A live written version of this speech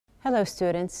Hello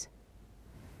students.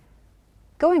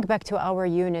 Going back to our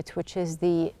unit, which is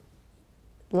the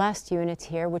last unit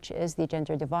here, which is the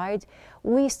gender divide,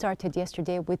 we started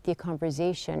yesterday with the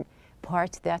conversation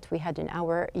part that we had in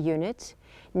our unit.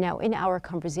 Now in our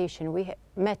conversation we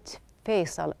met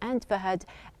Faisal and Fahad,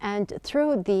 and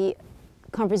through the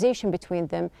conversation between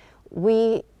them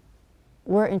we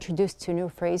were introduced to new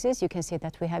phrases. You can see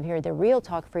that we have here the real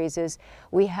talk phrases.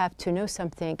 We have to know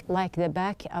something like the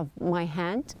back of my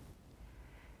hand.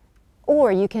 Or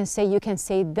you can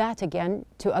say that again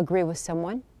to agree with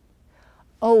someone.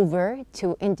 Over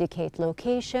to indicate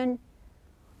location.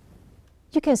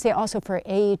 You can say also for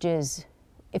ages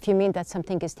if you mean that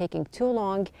something is taking too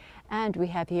long. And we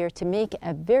have here to make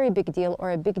a very big deal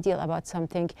or a big deal about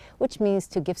something, which means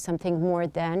to give something more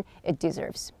than it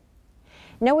deserves.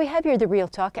 Now we have here the real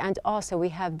talk, and also we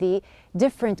have the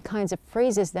different kinds of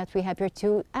phrases that we have here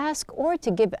to ask or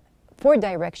to give for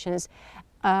directions.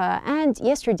 And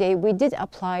yesterday we did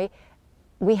apply,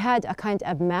 we had a kind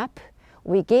of map,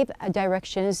 we gave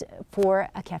directions for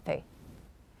a cafe.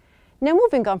 Now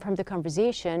moving on from the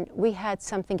conversation, we had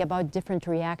something about different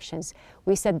reactions.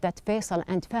 We said that Faisal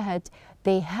and Fahad,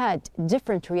 they had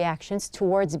different reactions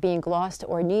towards being lost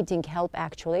or needing help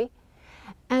actually.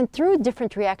 And through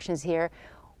different reactions here,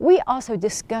 we also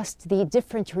discussed the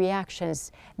different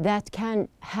reactions that can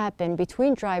happen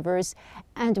between drivers,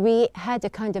 and we had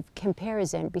a kind of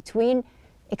comparison between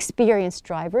experienced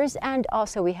drivers, and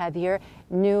also we have here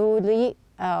newly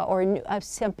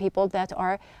some people that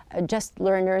are just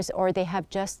learners or they have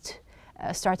just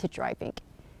started driving.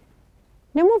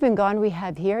 Now moving on, we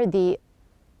have here the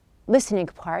listening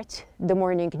part, the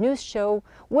morning news show,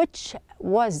 which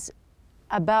was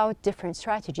about different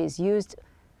strategies used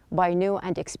by new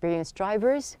and experienced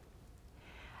drivers.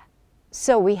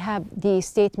 So we have the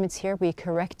statements here, we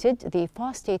corrected the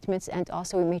false statements, and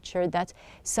also we made sure that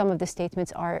some of the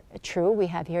statements are true. We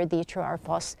have here the true or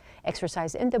false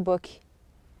exercise in the book.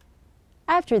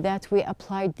 After that, we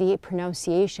applied the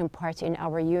pronunciation part in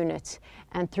our unit.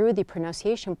 And through the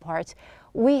pronunciation part,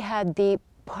 we had the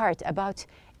part about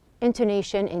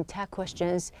intonation in tag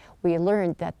questions. We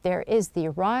learned that there is the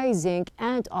rising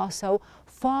and also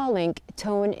falling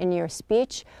tone in your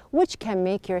speech, which can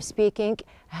make your speaking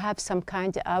have some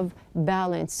kind of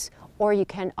balance. Or you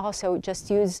can also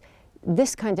just use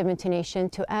this kind of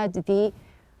intonation to add the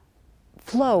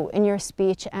flow in your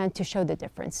speech and to show the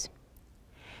difference.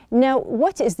 Now,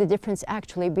 what is the difference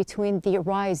actually between the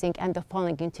rising and the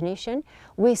falling intonation?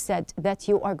 We said that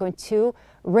you are going to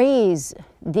raise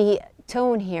the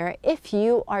tone here if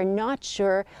you are not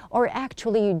sure, or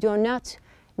actually you do not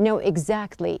know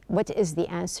exactly what is the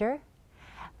answer.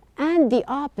 And the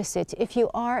opposite, if you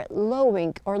are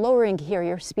lowering here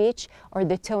your speech or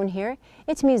the tone here,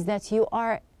 it means that you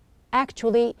are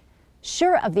actually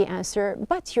sure of the answer,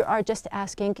 but you are just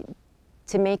asking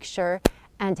to make sure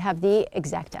and have the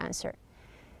exact answer.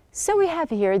 So we have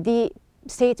here the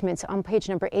statements on page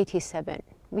number 87.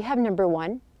 We have number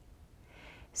 1.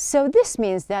 So this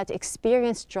means that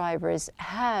experienced drivers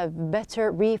have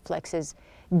better reflexes,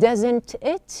 doesn't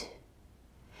it?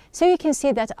 So you can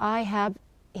see that I have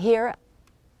here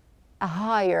a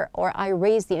higher, or I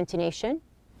raise the intonation.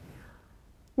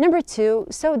 Number 2,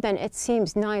 so then it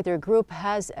seems neither group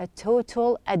has a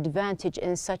total advantage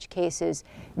in such cases,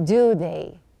 do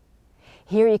they?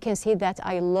 Here you can see that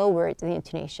I lowered the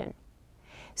intonation.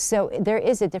 So there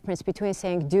is a difference between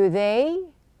saying do they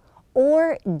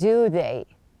or do they.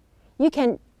 You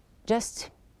can just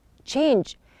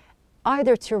change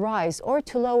either to rise or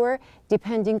to lower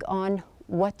depending on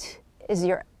what is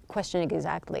your question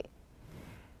exactly.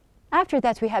 After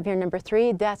that we have here number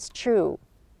 3, that's true,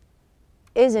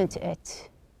 isn't it?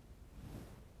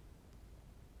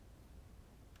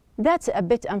 That's a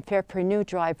bit unfair for new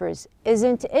drivers,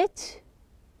 isn't it?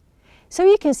 So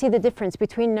you can see the difference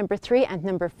between number 3 and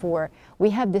number 4. We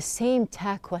have the same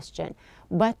tag question,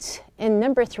 but in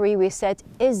number 3 we said,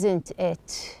 isn't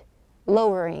it,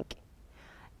 lowering.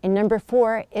 In number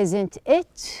 4, isn't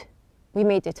it, we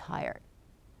made it higher.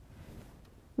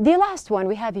 The last one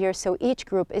we have here, so each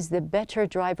group is the better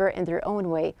driver in their own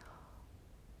way,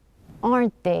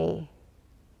 aren't they?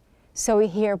 So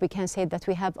here we can say that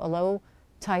we have a low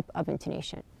type of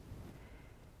intonation.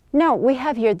 Now we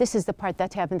have here, this is the part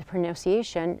that I have in the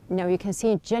pronunciation. Now you can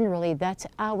see generally that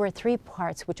our 3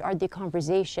 parts, which are the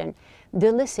conversation,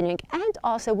 the listening, and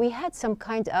also we had some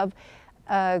kind of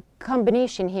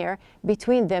combination here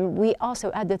between them. We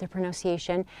also added the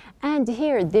pronunciation, and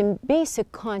here the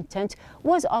basic content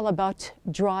was all about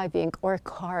driving or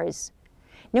cars.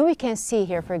 Now we can see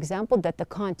here, for example, that the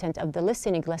content of the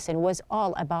listening lesson was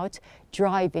all about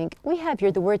driving. We have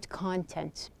here the word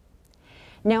content.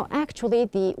 Now, actually,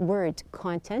 the word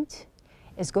content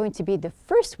is going to be the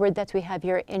first word that we have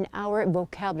here in our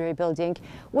vocabulary building,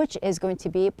 which is going to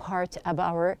be part of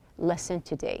our lesson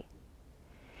today.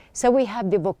 So we have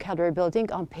the vocabulary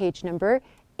building on page number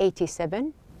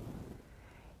 87.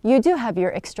 You do have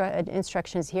your extra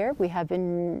instructions here. We have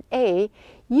in A,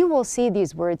 you will see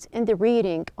these words in the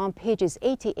reading on pages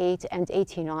 88 and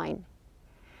 89.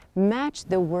 Match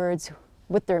the words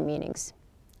with their meanings.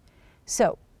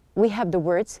 So we have the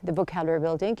words, the vocabulary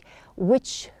building,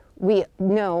 which we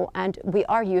know and we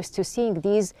are used to seeing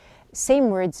these same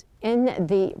words in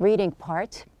the reading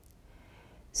part.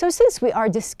 So since we are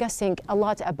discussing a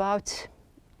lot about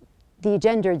the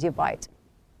gender divide,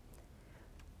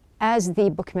 as the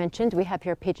book mentioned, we have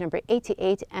here page number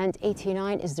 88 and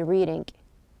 89 is the reading.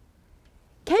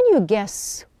 Can you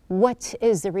guess what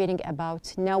is the reading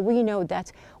about? Now we know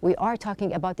that we are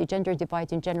talking about the gender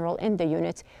divide in general in the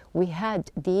unit. We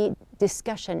had the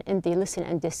discussion in the listen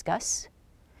and discuss.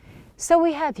 So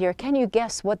we have here, can you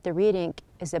guess what the reading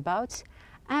is about?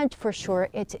 And for sure,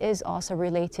 it is also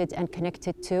related and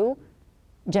connected to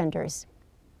genders.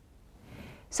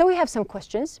 So we have some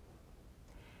questions.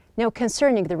 Now,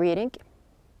 concerning the reading,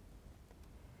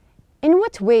 in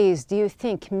what ways do you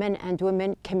think men and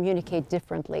women communicate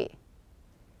differently?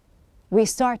 We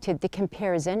started the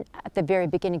comparison at the very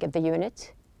beginning of the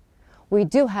unit. We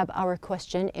do have our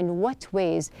question, in what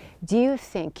ways do you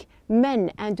think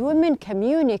men and women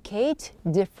communicate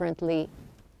differently?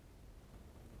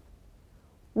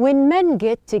 When men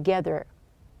get together,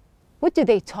 what do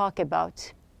they talk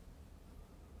about?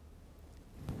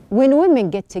 When women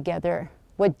get together,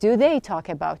 what do they talk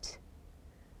about?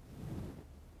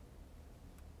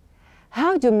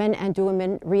 How do men and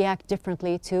women react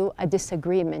differently to a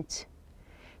disagreement?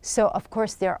 So, of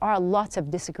course, there are lots of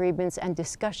disagreements and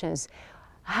discussions.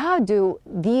 How do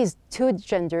these two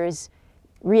genders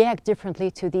react differently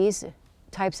to these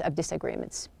types of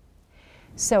disagreements?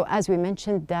 So, as we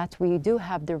mentioned that we do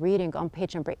have the reading on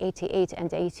page number 88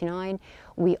 and 89,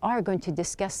 we are going to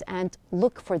discuss and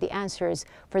look for the answers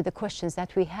for the questions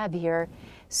that we have here.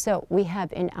 So, we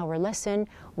have in our lesson,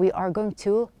 we are going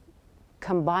to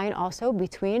combine also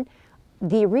between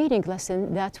the reading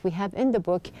lesson that we have in the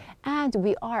book, and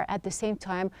we are at the same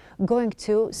time going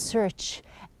to search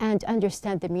and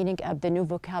understand the meaning of the new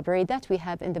vocabulary that we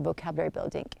have in the vocabulary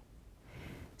building.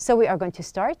 So we are going to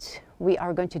start. We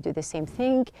are going to do the same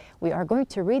thing. We are going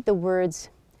to read the words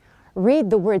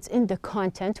in the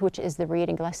content, which is the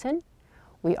reading lesson.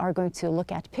 We are going to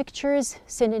look at pictures,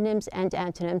 synonyms, and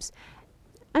antonyms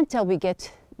until we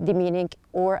get the meaning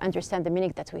or understand the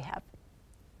meaning that we have.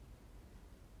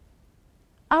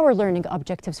 Our learning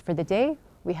objectives for the day,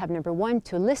 we have number 1,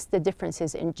 to list the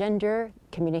differences in gender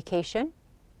communication.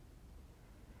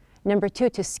 Number 2,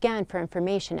 to scan for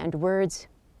information and words.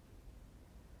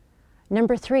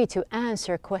 Number 3, to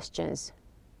answer questions.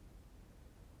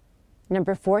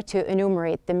 Number 4, to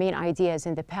enumerate the main ideas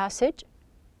in the passage.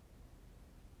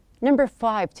 Number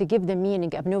 5, to give the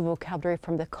meaning of new vocabulary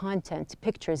from the content,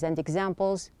 pictures, and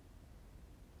examples.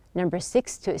 Number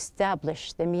 6, to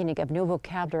establish the meaning of new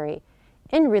vocabulary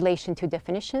in relation to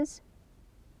definitions.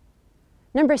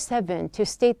 Number 7, to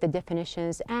state the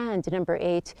definitions. And number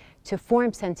 8, to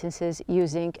form sentences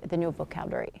using the new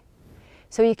vocabulary.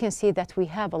 So you can see that we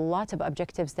have a lot of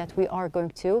objectives that we are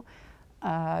going to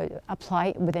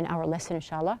apply within our lesson,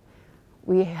 inshallah.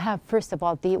 We have, first of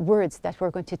all, the words that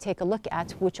we're going to take a look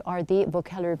at, which are the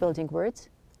vocabulary building words.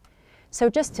 So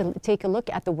just to take a look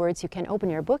at the words, you can open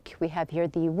your book. We have here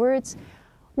the words.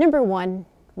 Number 1,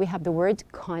 we have the word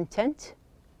content.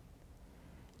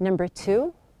 Number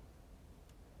 2,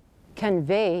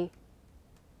 convey.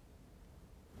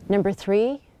 Number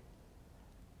 3,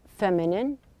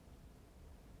 feminine.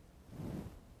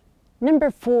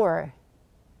 Number 4,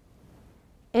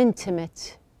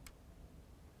 intimate.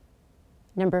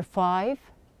 Number 5,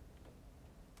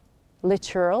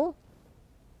 literal.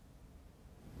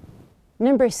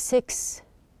 Number 6,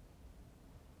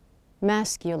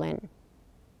 masculine.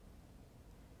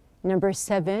 Number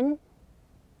 7,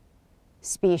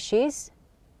 species.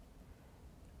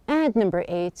 And number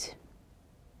 8,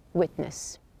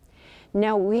 witness.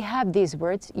 Now we have these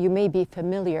words. You may be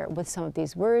familiar with some of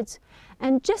these words.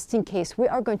 And just in case, we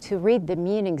are going to read the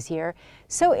meanings here.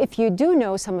 So if you do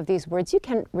know some of these words, you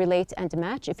can relate and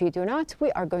match. If you do not,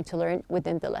 we are going to learn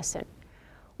within the lesson.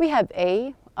 We have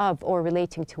A, of or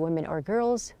relating to women or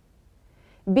girls.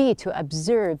 B, to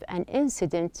observe an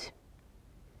incident.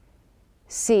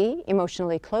 C,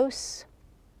 emotionally close.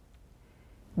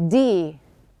 D,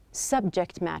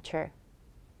 subject matter.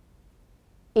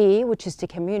 E, which is to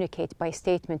communicate by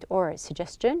statement or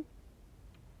suggestion.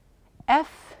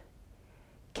 F,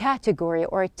 category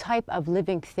or type of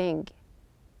living thing.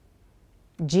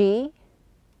 G,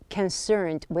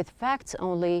 concerned with facts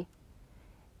only.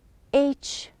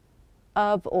 H,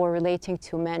 of or relating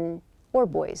to men or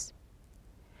boys.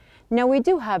 Now we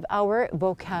do have our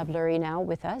vocabulary now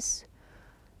with us.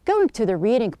 Going to the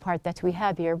reading part that we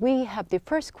have here, we have the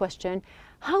first question,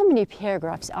 how many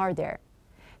paragraphs are there?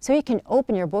 So you can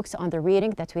open your books on the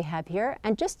reading that we have here,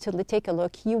 and just to take a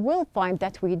look, you will find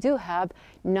that we do have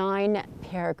 9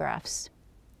 paragraphs.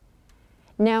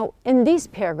 Now, in these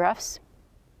paragraphs,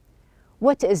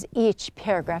 what is each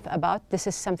paragraph about? This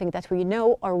is something that we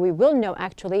know, or we will know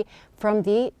actually, from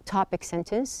the topic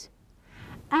sentence.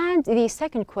 And the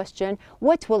second question,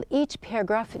 what will each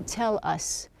paragraph tell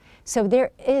us? So there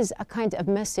is a kind of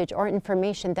message or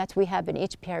information that we have in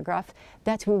each paragraph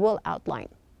that we will outline.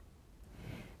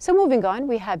 So moving on,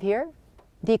 we have here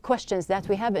the questions that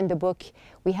we have in the book.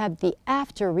 We have the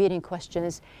after reading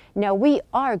questions. Now we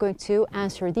are going to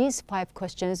answer these 5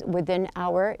 questions within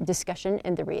our discussion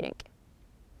in the reading.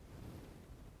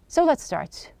 So let's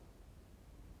start.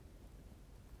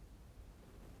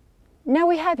 Now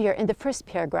we have here in the first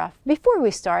paragraph, before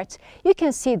we start, you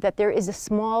can see that there is a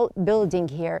small building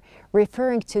here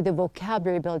referring to the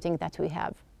vocabulary building that we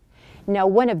have. Now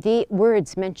one of the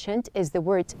words mentioned is the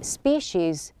word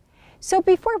species. So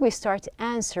before we start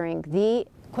answering the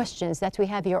questions that we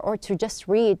have here, or to just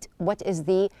read what is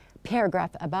the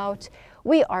paragraph about,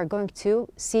 we are going to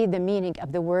see the meaning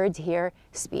of the word here,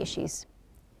 species.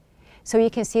 So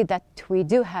you can see that we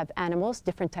do have animals,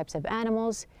 different types of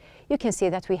animals. You can see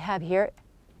that we have here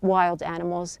wild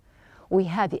animals. We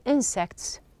have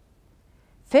insects,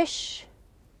 fish,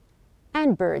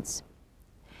 and birds.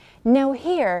 Now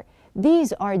here,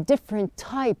 these are different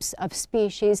types of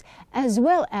species as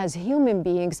well as human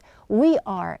beings. We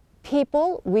are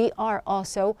people, we are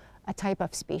also a type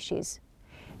of species.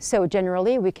 So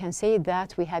generally, we can say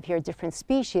that we have here different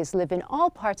species live in all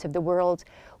parts of the world.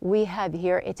 We have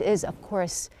here, it is of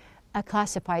course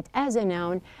classified as a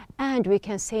noun, and we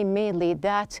can say mainly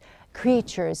that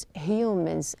creatures,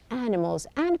 humans, animals,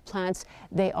 and plants,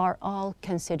 they are all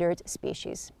considered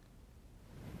species.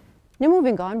 Now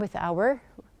moving on with our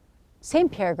same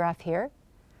paragraph here,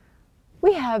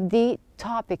 we have the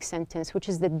topic sentence, which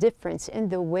is the difference in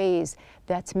the ways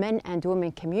that men and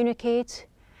women communicate.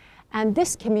 And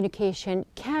this communication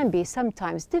can be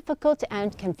sometimes difficult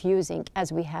and confusing,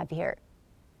 as we have here.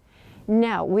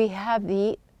 Now, we have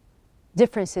the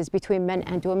differences between men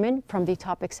and women from the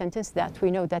topic sentence, that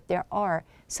we know that there are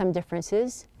some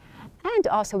differences. And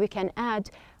also we can add,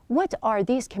 what are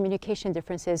these communication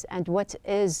differences and what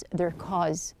is their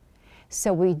cause?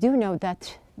 So we do know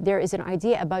that there is an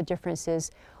idea about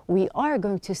differences. We are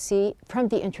going to see from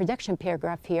the introduction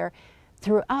paragraph here,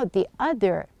 throughout the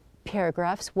other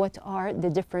paragraphs, what are the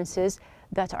differences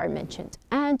that are mentioned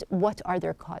and what are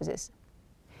their causes.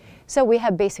 So we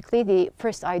have basically the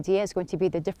first idea is going to be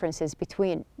the differences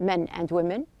between men and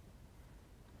women.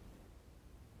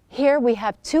 Here we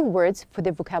have 2 words for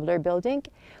the vocabulary building.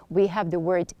 We have the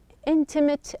word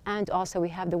intimate and also we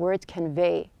have the word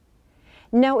convey.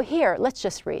 Now here, let's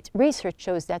just read. Research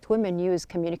shows that women use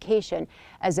communication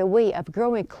as a way of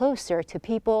growing closer to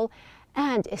people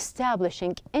and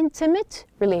establishing intimate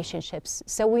relationships.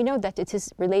 So we know that it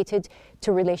is related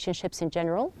to relationships in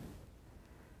general.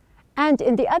 And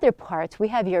in the other part, we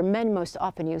have here men most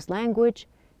often use language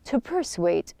to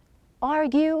persuade,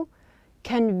 argue,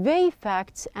 convey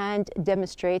facts, and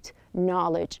demonstrate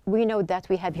knowledge. We know that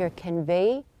we have here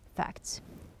convey facts.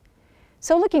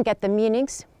 So looking at the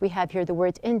meanings, we have here the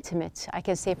word intimate. I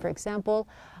can say, for example,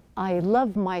 I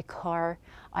love my car.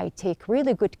 I take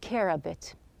really good care of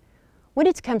it. When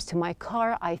it comes to my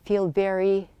car, I feel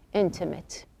very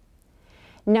intimate.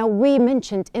 Now, we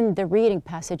mentioned in the reading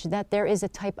passage that there is a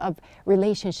type of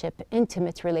relationship,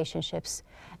 intimate relationships.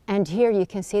 And here you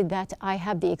can see that I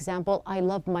have the example, I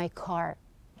love my car.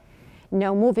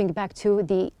 Now, moving back to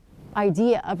the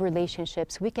idea of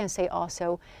relationships, we can say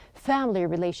also family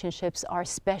relationships are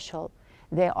special.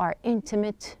 They are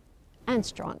intimate and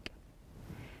strong.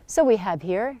 So we have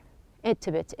here,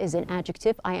 intimate is an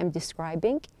adjective I am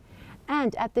describing.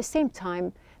 And at the same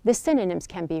time, the synonyms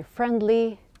can be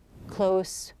friendly,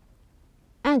 close,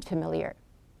 and familiar.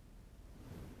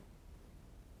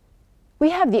 We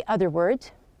have the other word,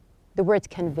 the word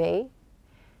convey.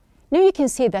 Now you can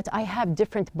see that I have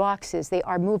different boxes. They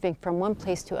are moving from one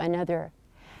place to another.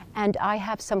 And I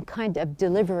have some kind of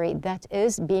delivery that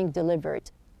is being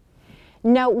delivered.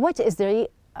 Now, what is the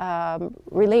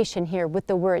relation here with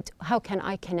the word? How can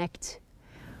I connect?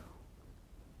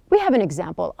 We have an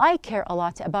example. I care a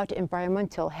lot about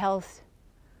environmental health.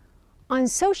 On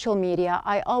social media,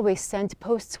 I always send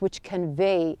posts which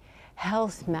convey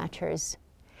health matters.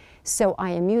 So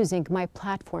I am using my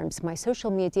platforms, my social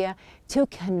media, to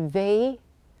convey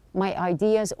my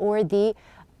ideas or the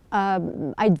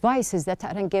advices that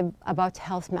I can give about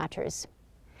health matters.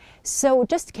 So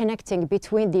just connecting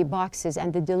between the boxes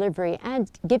and the delivery and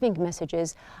giving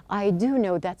messages, I do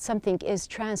know that something is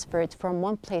transferred from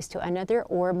one place to another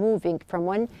or moving from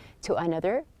one to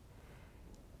another.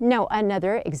 Now,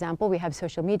 another example, we have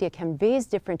social media conveys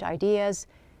different ideas.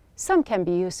 Some can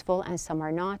be useful and some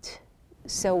are not.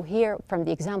 So here, from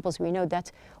the examples, we know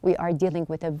that we are dealing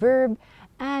with a verb,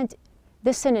 and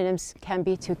the synonyms can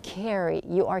be to carry.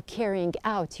 You are carrying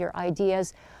out your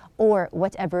ideas or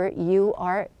whatever you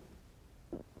are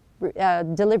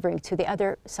delivering to the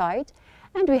other side.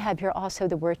 And we have here also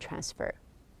the word transfer.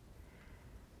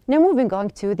 Now, moving on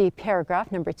to the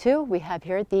paragraph number 2, we have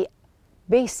here the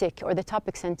basic or the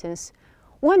topic sentence.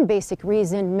 One basic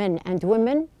reason men and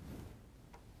women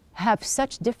have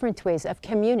such different ways of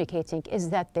communicating is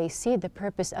that they see the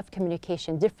purpose of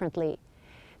communication differently.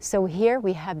 So here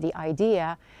we have the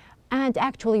idea, and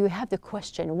actually we have the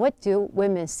question, what do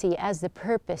women see as the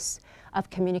purpose of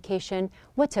communication?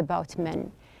 What about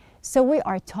men? So we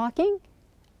are talking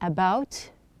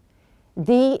about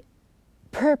the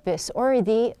purpose or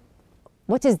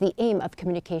what is the aim of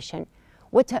communication?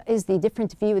 What is the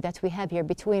different view that we have here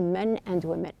between men and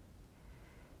women?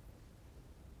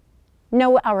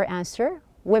 Now, our answer,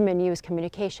 women use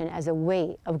communication as a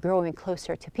way of growing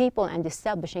closer to people and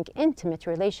establishing intimate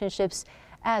relationships,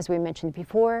 as we mentioned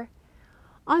before.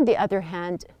 On the other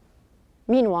hand,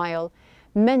 meanwhile,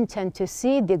 men tend to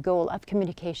see the goal of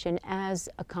communication as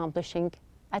accomplishing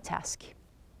a task.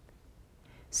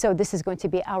 So this is going to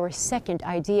be our second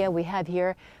idea we have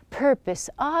here, purpose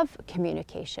of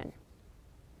communication.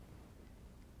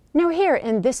 Now here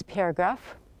in this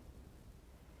paragraph,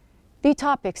 the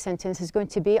topic sentence is going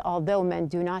to be, although men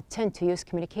do not tend to use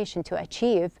communication to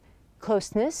achieve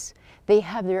closeness, they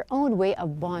have their own way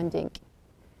of bonding.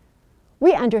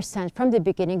 We understand from the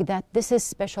beginning that this is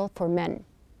special for men.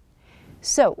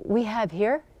 So we have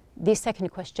here the second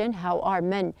question, how are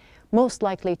men most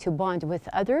likely to bond with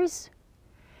others?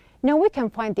 Now we can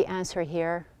find the answer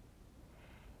here.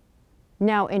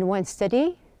 Now in one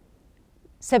study,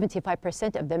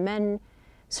 75% of the men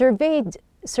surveyed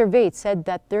said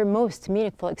that their most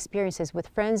meaningful experiences with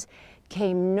friends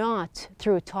came not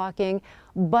through talking,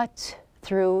 but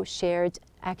through shared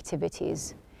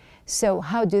activities. So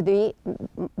how do they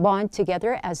bond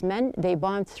together as men? They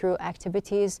bond through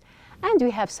activities. And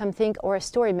we have something or a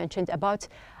story mentioned about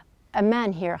a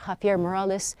man here, Javier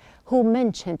Morales, who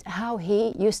mentioned how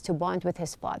he used to bond with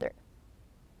his father.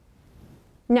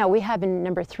 Now we have in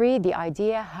number 3, the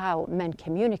idea how men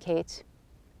communicate.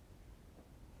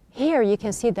 Here you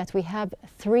can see that we have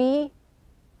 3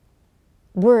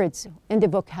 words in the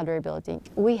vocabulary building.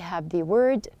 We have the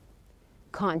word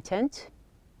content,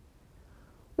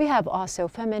 we have also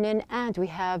feminine, and we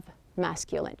have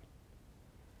masculine.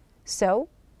 So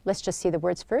let's just see the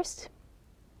words first.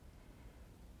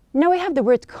 Now we have the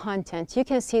word content. You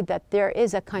can see that there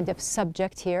is a kind of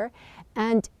subject here,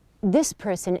 and this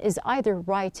person is either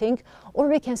writing, or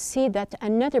we can see that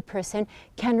another person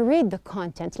can read the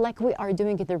content like we are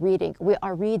doing the reading. We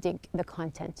are reading the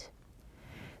content.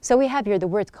 So we have here the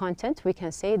word content. We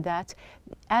can say that,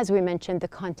 as we mentioned, the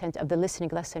content of the listening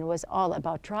lesson was all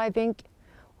about driving.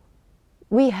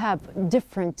 We have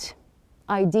different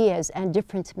ideas and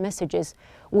different messages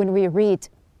when we read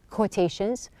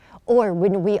quotations or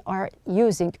when we are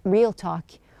using real talk.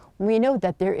 We know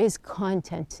that there is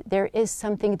content, there is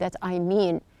something that I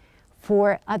mean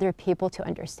for other people to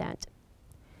understand.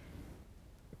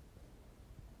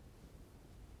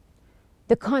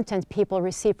 The content people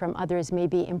receive from others may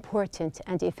be important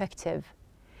and effective.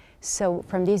 So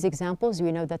from these examples,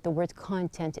 we know that the word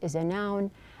content is a noun,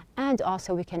 and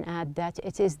also we can add that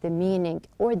it is the meaning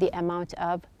or the amount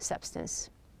of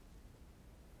substance.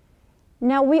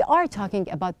 Now we are talking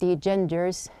about the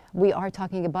genders. We are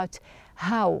talking about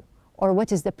how or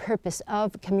what is the purpose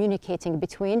of communicating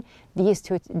between these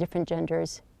 2 different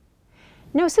genders.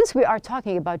 Now, since we are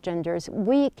talking about genders,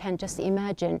 we can just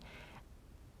imagine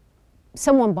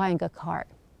someone buying a car.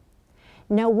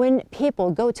 Now, when people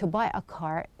go to buy a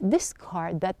car, this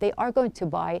car that they are going to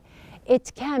buy,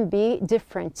 it can be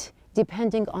different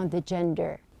depending on the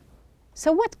gender.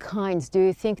 So what kinds do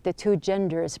you think the 2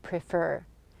 genders prefer?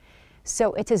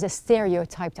 So it is a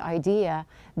stereotyped idea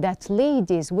that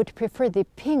ladies would prefer the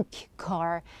pink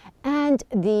car, and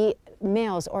the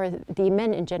males or the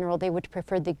men in general, they would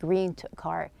prefer the green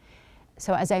car.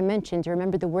 So as I mentioned,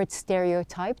 remember the word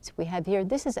stereotyped? We have here,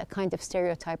 this is a kind of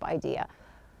stereotype idea.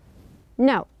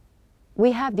 Now,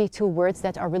 we have the two words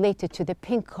that are related to the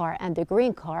pink car and the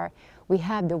green car. We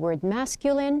have the word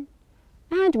masculine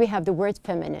and we have the word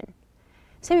feminine.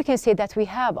 So you can say that we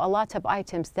have a lot of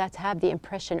items that have the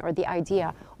impression or the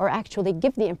idea or actually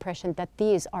give the impression that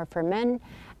these are for men.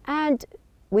 And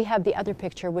we have the other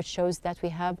picture which shows that we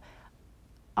have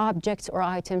objects or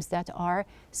items that are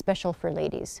special for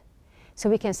ladies. So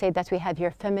we can say that we have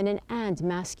here feminine and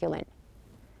masculine.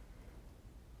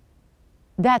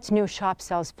 That new shop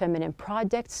sells feminine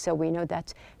products, so we know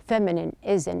that feminine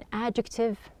is an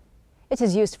adjective. It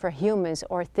is used for humans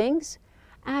or things.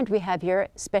 And we have here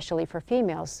especially for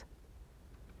females.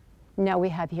 Now we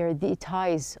have here the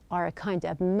ties are a kind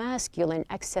of masculine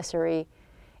accessory.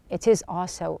 It is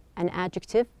also an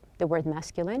adjective, the word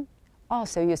masculine,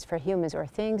 also used for humans or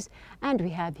things. And we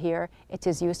have here, it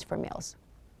is used for males.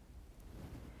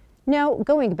 Now,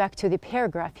 going back to the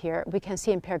paragraph here, we can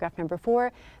see in paragraph number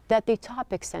 4 that the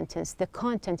topic sentence, the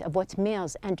content of what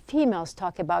males and females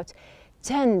talk about,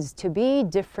 tends to be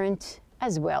different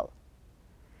as well.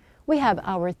 We have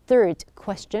our third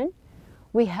question.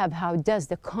 We have how does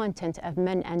the content of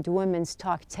men and women's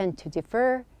talk tend to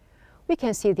differ? We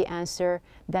can see the answer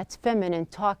that feminine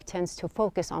talk tends to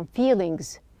focus on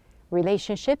feelings,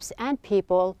 relationships, and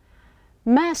people.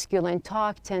 Masculine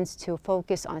talk tends to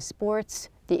focus on sports,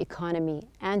 the economy,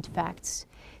 and facts.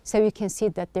 So you can see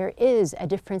that there is a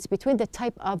difference between the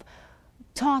type of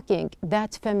talking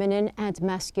that feminine and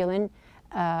masculine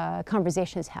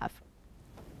conversations have.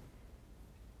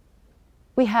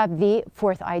 We have the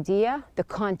fourth idea, the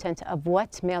content of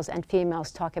what males and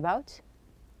females talk about.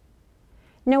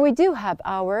 Now we do have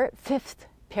our fifth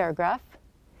paragraph,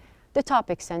 the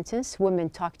topic sentence, women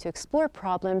talk to explore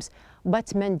problems,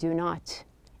 but men do not.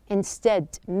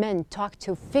 Instead, men talk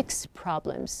to fix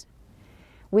problems.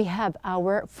 We have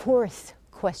our fourth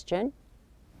question.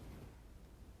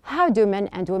 How do men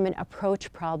and women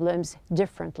approach problems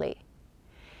differently?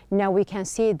 Now we can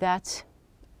see that,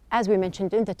 as we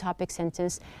mentioned in the topic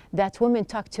sentence, that women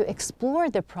talk to explore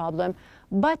the problem,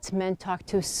 but men talk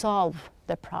to solve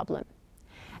the problem.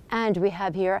 And we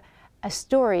have here a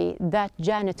story that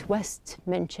Janet West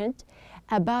mentioned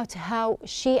about how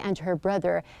she and her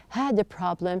brother had a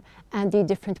problem and the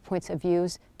different points of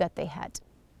views that they had.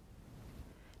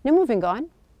 Now moving on,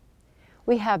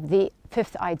 we have the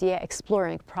fifth idea,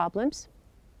 exploring problems.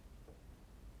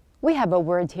 We have a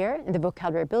word here in the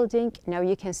vocabulary building. Now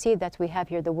you can see that we have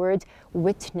here the word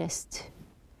witnessed.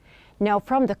 Now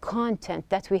from the content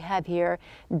that we have here,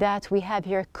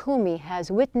 Kumi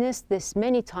has witnessed this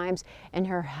many times in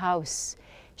her house.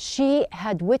 She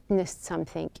had witnessed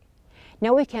something.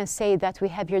 Now we can say that we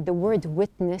have here the word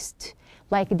witnessed,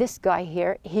 like this guy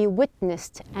here, he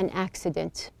witnessed an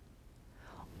accident.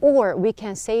 Or we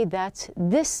can say that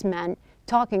this man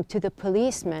talking to the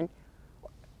policeman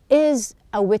is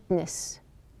a witness.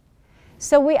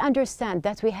 So we understand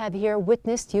that we have here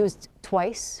witnessed used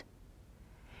twice.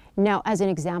 Now, as an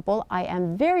example, I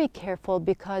am very careful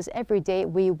because every day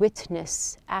we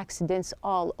witness accidents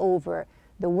all over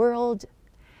the world.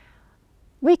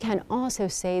 We can also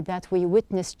say that we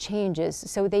witness changes,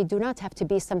 so they do not have to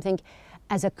be something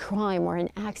as a crime or an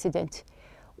accident.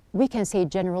 We can say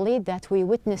generally that we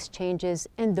witness changes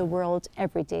in the world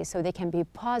every day, so they can be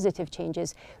positive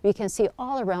changes. We can see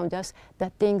all around us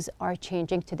that things are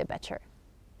changing to the better.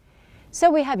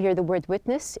 So we have here the word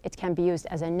witness. It can be used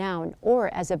as a noun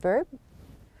or as a verb.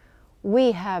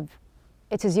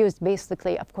 It is used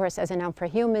basically, of course, as a noun for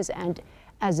humans and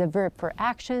as a verb for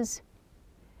actions.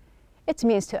 It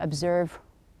means to observe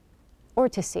or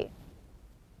to see.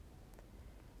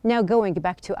 Now going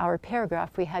back to our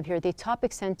paragraph, we have here the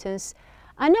topic sentence.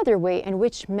 Another way in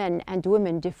which men and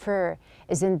women differ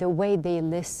is in the way they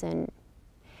listen.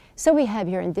 So we have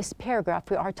here in this paragraph,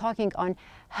 we are talking on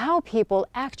how people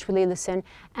actually listen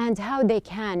and how they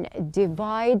can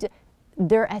divide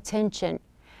their attention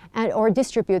or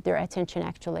distribute their attention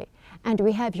actually. And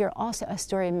we have here also a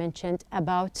story mentioned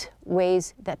about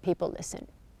ways that people listen.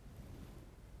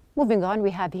 Moving on,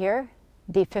 we have here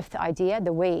the fifth idea,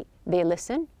 the way they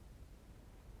listen.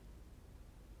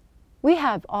 We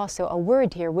have also a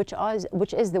word here which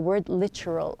is the word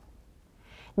literal.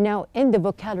 Now in the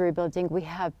vocabulary building we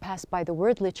have passed by the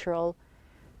word literal.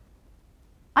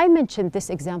 I mentioned this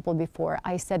example before.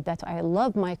 I said that I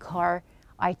love my car,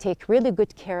 I take really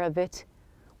good care of it.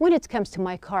 When it comes to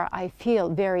my car, I feel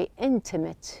very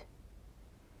intimate.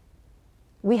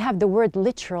 We have the word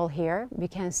literal here. We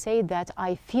can say that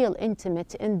I feel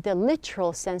intimate in the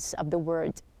literal sense of the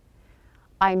word.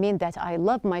 I mean that I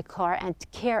love my car and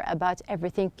care about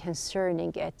everything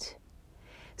concerning it.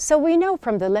 So we know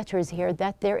from the letters here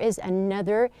that there is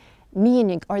another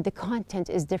meaning, or the content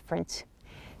is different.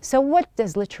 So what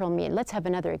does literal mean? Let's have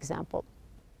another example.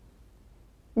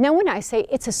 Now when I say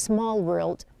it's a small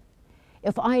world,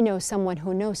 if I know someone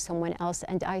who knows someone else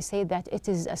and I say that it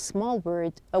is a small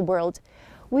world,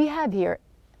 we have here,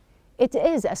 it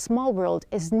is a small world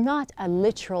is not a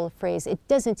literal phrase. It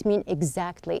doesn't mean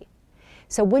exactly.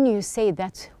 So when you say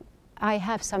that I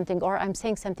have something, or I'm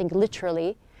saying something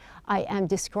literally, I am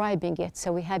describing it.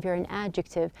 So we have here an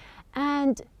adjective,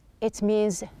 and it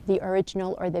means the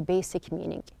original or the basic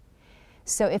meaning.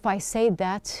 So if I say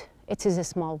that it is a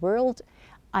small world,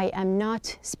 I am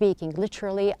not speaking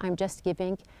literally, I'm just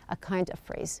giving a kind of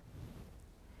phrase.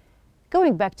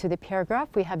 Going back to the paragraph,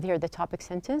 we have here the topic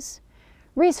sentence.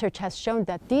 Research has shown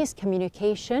that these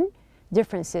communication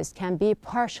differences can be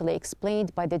partially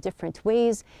explained by the different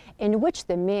ways in which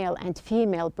the male and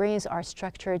female brains are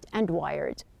structured and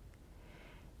wired.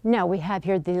 Now we have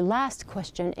here the last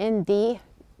question in the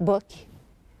book.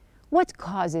 What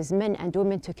causes men and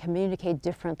women to communicate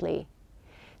differently?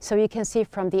 So you can see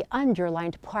from the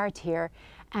underlined part here,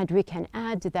 and we can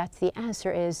add that the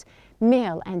answer is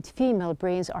male and female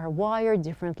brains are wired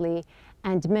differently,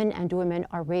 and men and women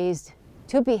are raised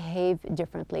to behave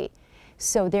differently.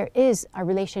 So there is a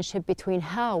relationship between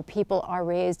how people are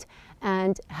raised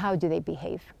and how do they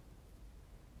behave.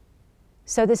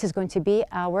 So this is going to be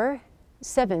our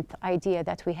 7th idea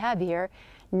that we have here.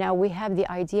 Now we have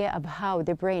the idea of how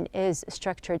the brain is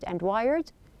structured and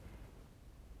wired.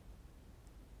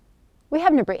 We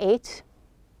have number 8,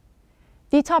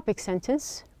 the topic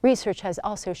sentence. Research has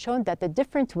also shown that the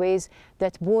different ways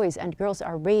that boys and girls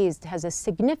are raised has a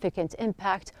significant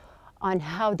impact on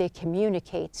how they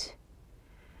communicate.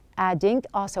 Adding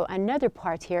also another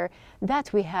part here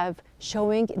that we have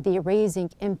showing the raising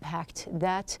impact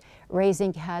that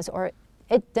raising has, or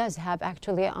it does have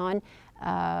actually, on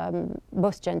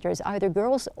both genders, either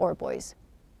girls or boys.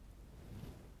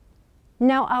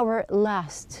 Now our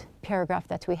last paragraph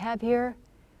that we have here,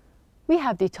 we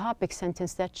have the topic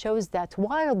sentence that shows that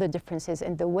while the differences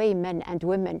in the way men and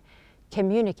women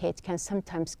communicate can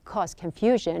sometimes cause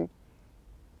confusion,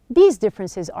 these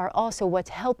differences are also what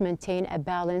help maintain a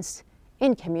balance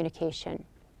in communication.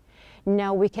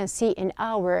 Now we can see in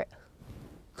our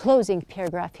closing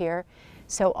paragraph here,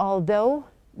 so although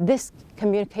this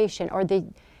communication or the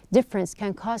difference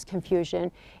can cause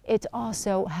confusion, it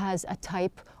also has a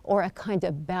type or a kind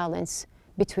of balance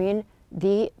between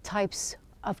the types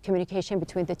of communication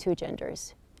between the two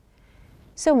genders.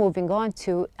 So moving on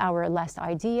to our last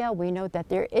idea, we know that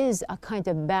there is a kind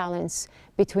of balance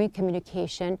between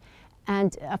communication,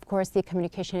 and of course the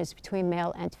communication is between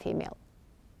male and female.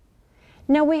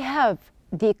 Now we have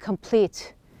the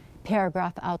complete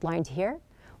paragraph outlined here.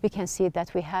 We can see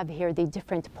that we have here the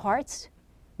different parts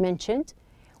mentioned.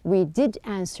 We did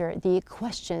answer the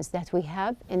questions that we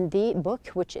have in the book,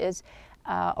 which is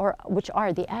which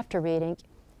are the after reading.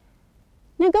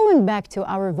 Now going back to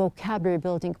our vocabulary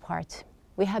building part,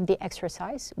 we have the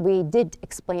exercise. We did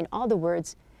explain all the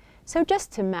words. So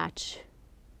just to match,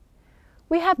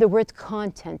 we have the word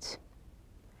content.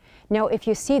 Now if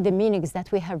you see the meanings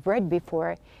that we have read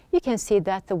before, you can see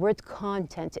that the word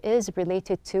content is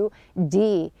related to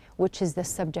D, which is the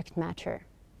subject matter.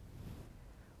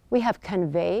 We have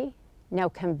convey. Now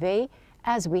convey,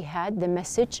 as we had the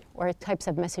message or types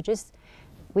of messages,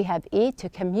 we have E, to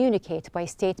communicate by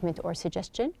statement or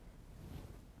suggestion.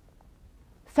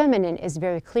 Feminine is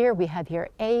very clear. We have here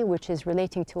A, which is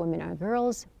relating to women or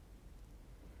girls.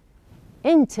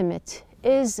 Intimate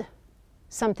is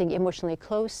something emotionally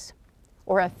close,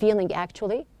 or a feeling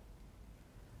actually.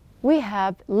 We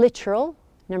have literal,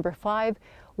 number 5,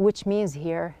 which means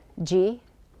here G,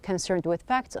 concerned with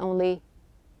facts only.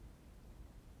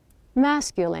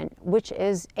 Masculine, which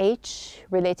is H,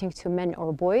 relating to men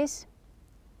or boys.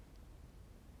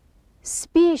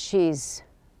 Species,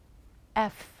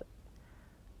 F,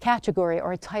 category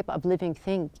or type of living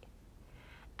thing.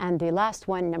 And the last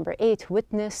one, number 8,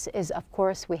 witness, is of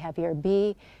course we have here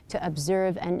B, to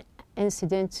observe an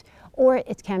incident, or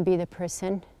it can be the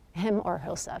person, him or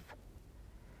herself.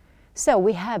 So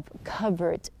we have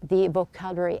covered the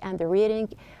vocabulary and the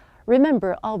reading.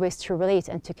 Remember always to relate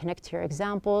and to connect to your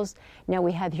examples. Now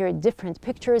we have here different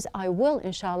pictures. I will,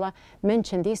 inshallah,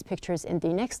 mention these pictures in the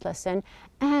next lesson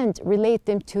and relate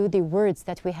them to the words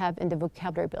that we have in the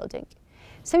vocabulary building.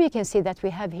 So you can see that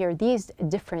we have here these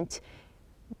different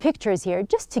pictures here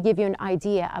just to give you an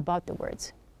idea about the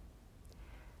words.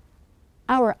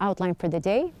 Our outline for the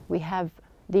day, we have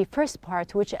the first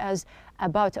part, which is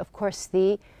about, of course,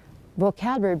 the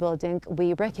vocabulary building,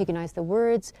 we recognized the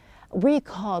words,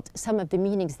 recalled some of the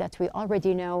meanings that we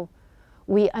already know,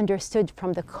 we understood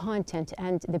from the content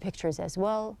and the pictures as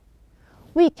well.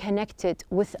 We connected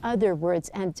with other words,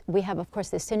 and we have, of course,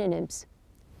 the synonyms.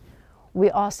 We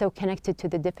also connected to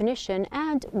the definition,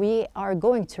 and we are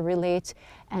going to relate,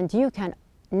 and you can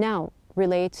now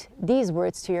relate these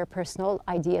words to your personal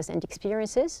ideas and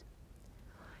experiences.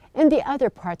 In the other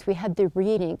part, we had the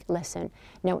reading lesson.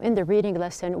 Now, in the reading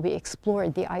lesson, we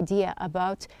explored the idea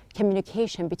about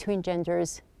communication between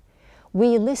genders.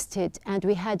 We listed and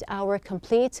we had our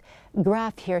complete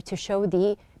graph here to show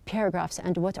the paragraphs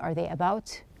and what are they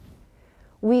about.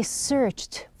 We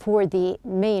searched for the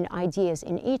main ideas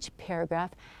in each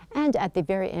paragraph, and at the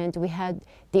very end, we had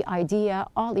the idea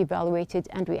all evaluated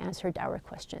and we answered our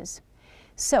questions.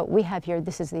 So we have here,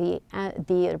 this is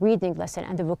the reading lesson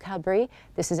and the vocabulary.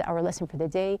 This is our lesson for the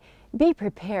day. Be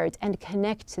prepared and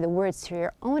connect the words to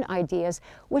your own ideas,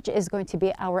 which is going to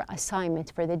be our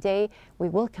assignment for the day. We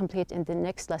will complete in the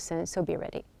next lesson, so be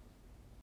ready.